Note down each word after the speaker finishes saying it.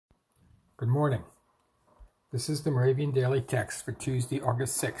Good morning. This is the Moravian Daily Text for Tuesday,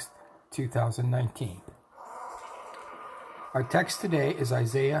 August 6th, 2019. Our text today is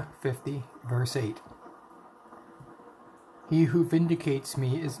Isaiah 50, verse 8. He who vindicates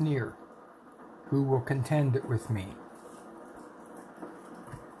me is near. Who will contend with me?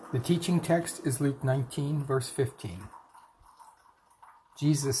 The teaching text is Luke 19, verse 15.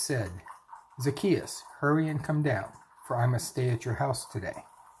 Jesus said, "Zacchaeus, hurry and come down, for I must stay at your house today."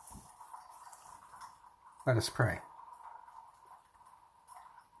 Let us pray.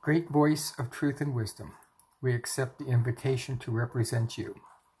 Great voice of truth and wisdom, we accept the invitation to represent you.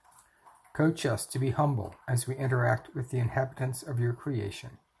 Coach us to be humble as we interact with the inhabitants of your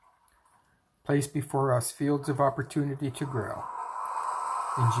creation. Place before us fields of opportunity to grow.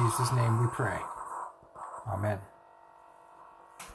 In Jesus' name we pray. Amen.